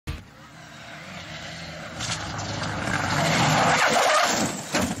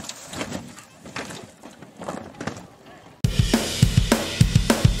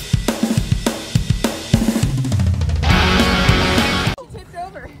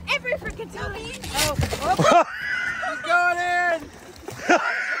Oh, oh. He's going in!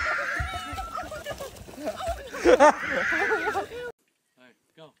 Alright,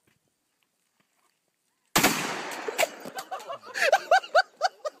 go.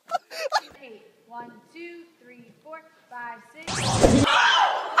 Eight. 1, 2, 3, 4, 5, 6.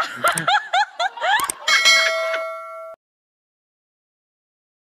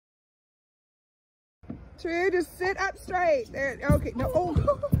 True, just sit up straight. There, okay, no. Oh.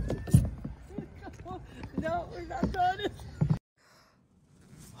 No, we're not done.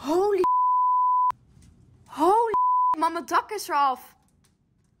 Holy maar mijn dak is eraf.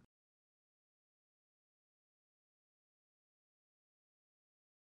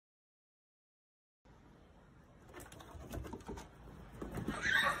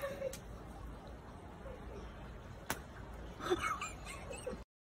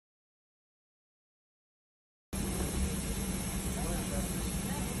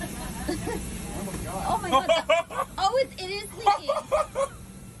 Oh my god. Oh, it is leaking.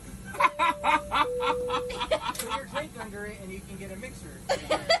 Put your drink under it and you can get a mixer.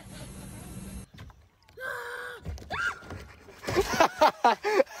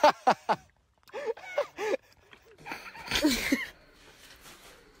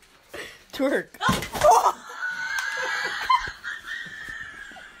 Twerk.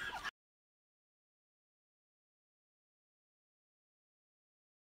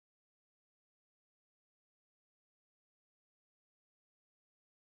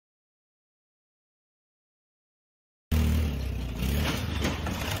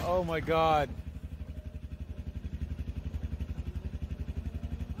 Oh my god.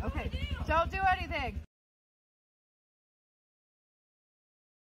 Okay, don't do anything.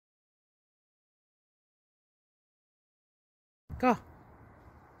 Go.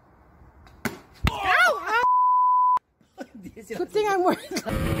 Ow! Good thing I'm wearing.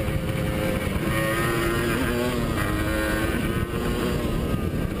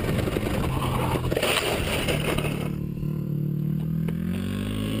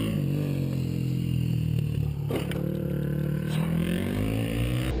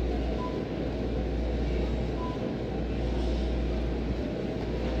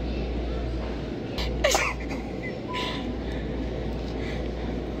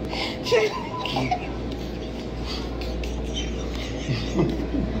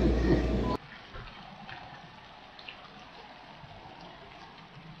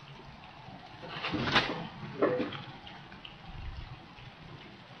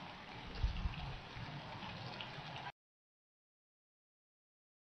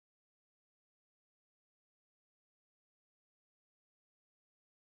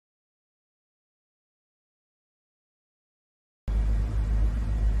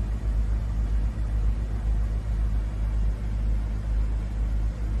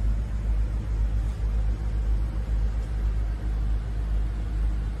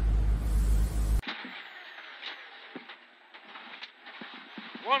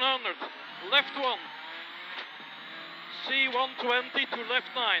 Left 1. C120 to left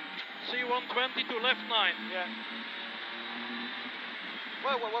 9. C120 to left 9. Yeah.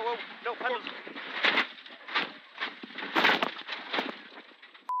 Whoa, whoa, whoa, whoa. No pedals.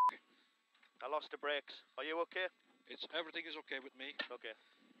 I lost the brakes. Are you okay? Everything is okay with me. Okay.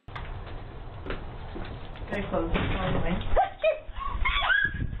 Very close. All the way.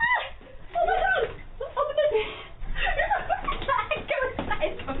 Oh my god! Oh my god! Go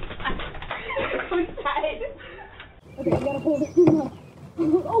inside! Go inside! Go inside! Okay, you gotta hold it.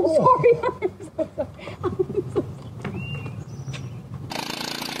 Oh, sorry! I'm so sorry. I'm so sorry.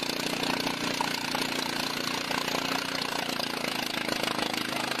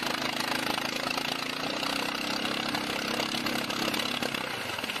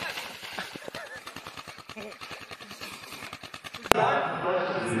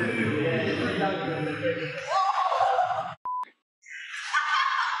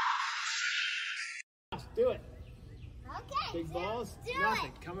 Do it. Okay. Big balls. Do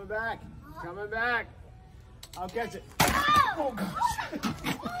Nothing. it. Coming back. Coming back. I'll catch it. Oh, Oh gosh.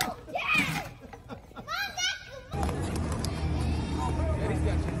 oh yeah. Eddie's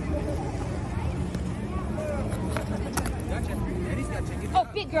got you. Eddie's got you. Oh,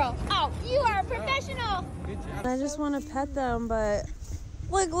 big girl. Oh, you are a professional. Good job. I just want to pet them, but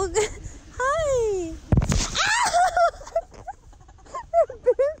look, hi.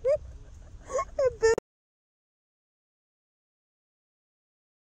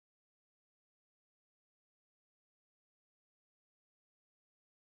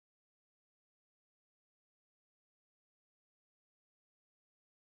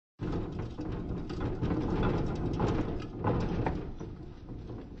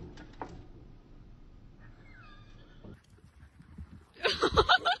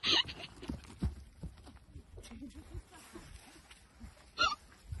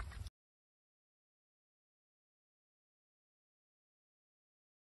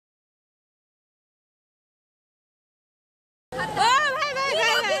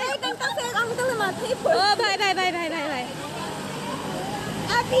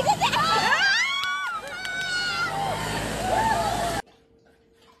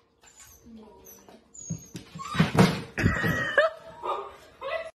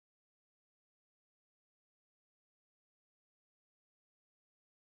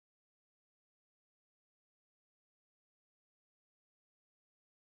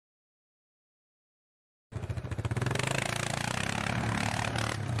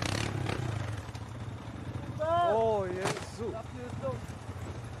 Oh, Jesus.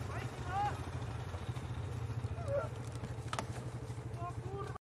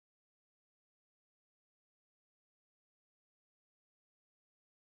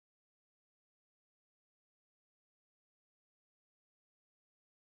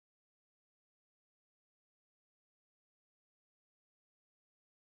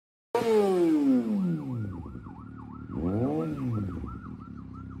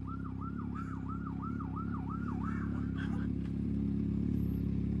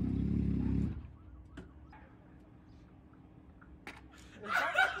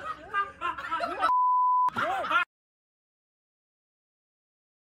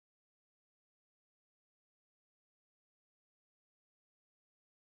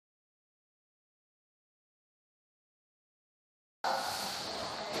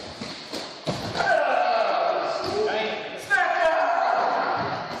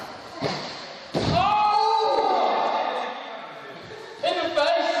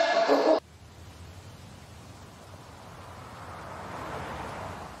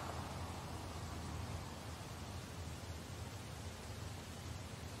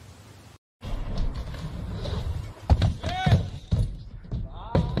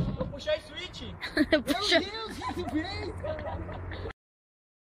 Puxar esse switch. Puxa. Meu Deus, que vem, cara.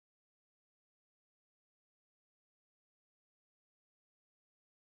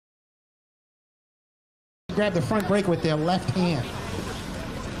 Grab the front brake with their left hand.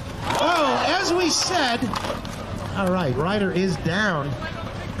 Oh, as we said, all right, rider is down.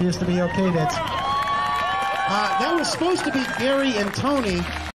 Appears to be okay. That was supposed to be Gary and Tony.